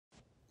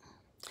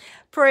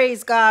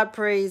Praise God,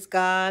 praise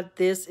God.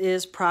 This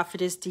is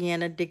Prophetess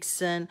Deanna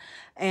Dixon,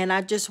 and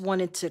I just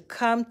wanted to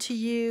come to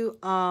you.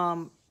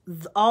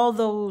 All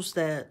those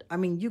that, I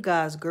mean, you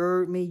guys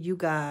gird me, you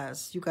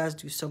guys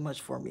do so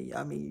much for me.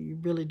 I mean, you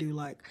really do.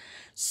 Like,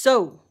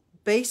 so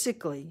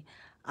basically,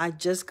 I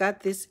just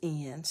got this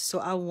in, so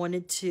I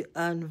wanted to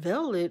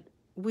unveil it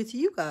with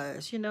you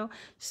guys,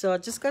 So I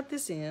just got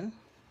this in,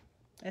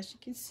 as you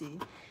can see.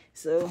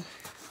 So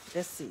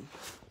let's see.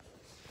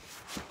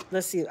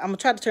 Let's see. I'm going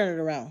to try to turn it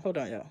around. Hold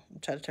on, y'all. I'm going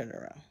to try to turn it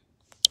around.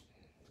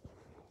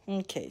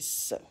 Okay,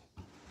 so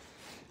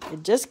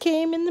it just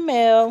came in the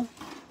mail.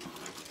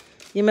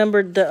 You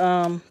remember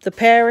the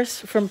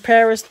Paris, from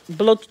Paris,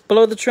 blow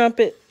the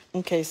trumpet?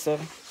 Okay, so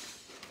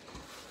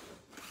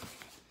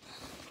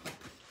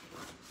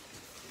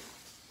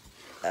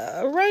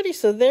alrighty,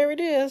 so there it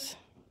is.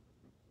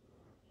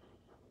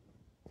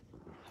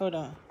 Hold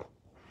on.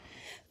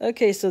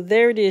 Okay, so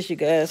there it is, you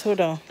guys. Hold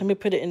on. Let me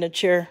put it in the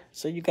chair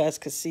so you guys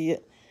can see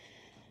it.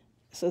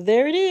 So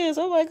there it is.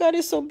 Oh my God,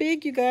 it's so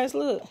big, you guys.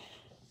 Look.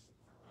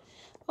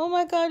 Oh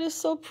my God, it's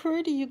so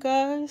pretty, you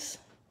guys.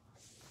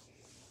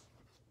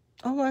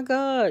 Oh my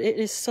God, it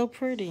is so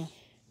pretty.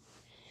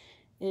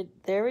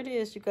 There it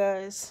is, you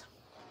guys.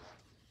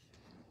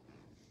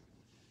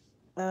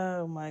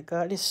 Oh my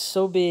God, it's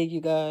so big,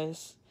 you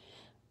guys.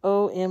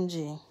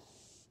 OMG.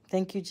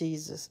 Thank you,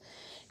 Jesus.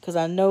 Because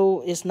I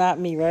know it's not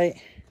me,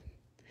 right?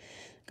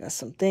 Got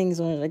some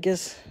things on it, I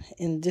guess,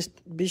 in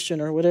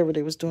distribution or whatever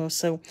they was doing.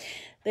 So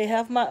they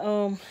have my,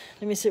 let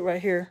me sit right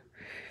here.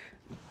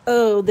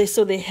 Oh,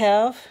 they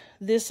have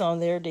this on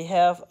there. They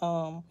have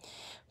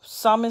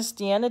Psalmist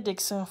Deanna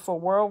Dixon for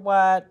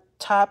worldwide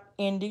top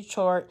indie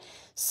chart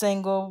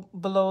single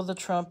Blow the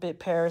Trumpet,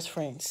 Paris,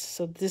 France.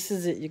 So this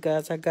is it, you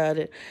guys. I got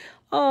it.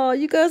 Oh,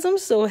 you guys, I'm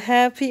so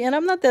happy. And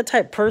I'm not that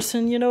type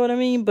person, you know what I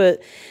mean?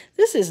 But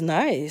this is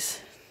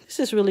nice. This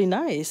is really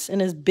nice.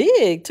 And it's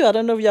big, too. I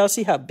don't know if y'all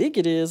see how big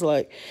it is.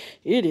 Like,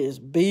 it is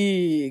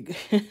big.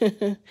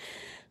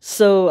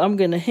 So I'm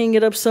going to hang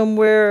it up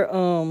somewhere.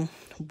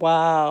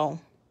 Wow.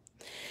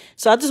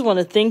 So I just want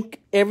to thank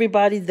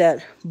everybody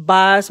that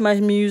buys my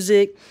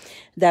music,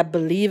 that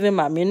believe in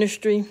my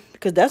ministry,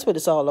 because that's what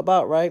it's all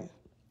about, right?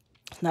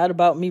 It's not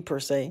about me per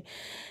se.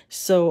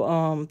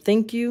 So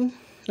thank you.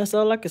 That's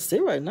all I can say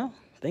right now.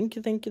 Thank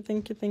you, thank you,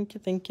 thank you, thank you,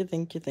 thank you,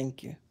 thank you,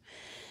 thank you.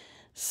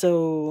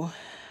 So,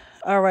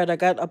 all right, I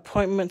got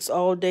appointments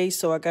all day,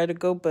 so I got to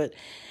go, but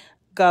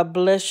God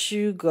bless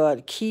you.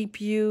 God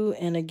keep you.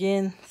 And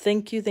again,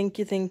 thank you, thank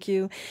you, thank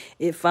you.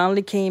 It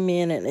finally came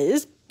in, and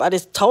it's about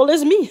as tall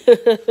as me.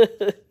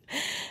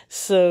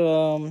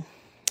 So,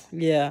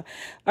 yeah.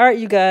 All right,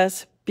 you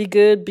guys. Be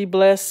good. Be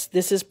blessed.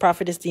 This is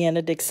Prophetess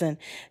Deanna Dixon.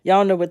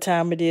 Y'all know what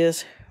time it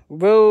is.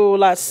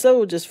 Roll out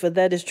soldiers, for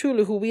that is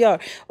truly who we are.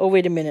 Oh,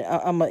 wait a minute.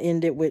 I'm going to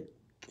end it with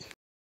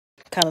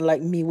kind of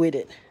like me with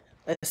it.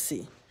 Let's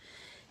see.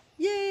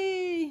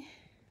 Yay.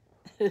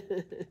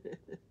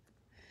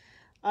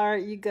 All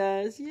right, you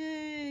guys.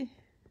 Yay.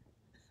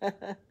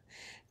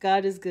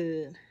 God is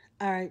good.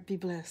 All right. Be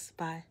blessed.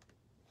 Bye.